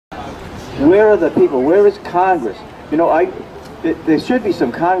Where are the people? Where is Congress? You know, there should be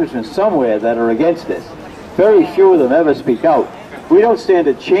some congressmen somewhere that are against this. Very few of them ever speak out. We don't stand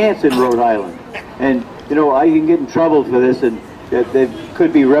a chance in Rhode Island. And, you know, I can get in trouble for this, and there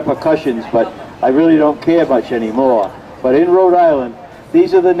could be repercussions, but I really don't care much anymore. But in Rhode Island,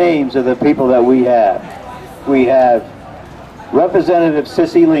 these are the names of the people that we have. We have Representative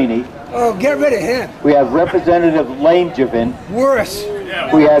Sissy Lini. Oh, get rid of him. We have Representative Lame Jan Wor. Worse.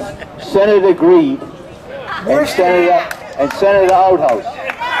 We have Senator Greed and Senator Outhouse.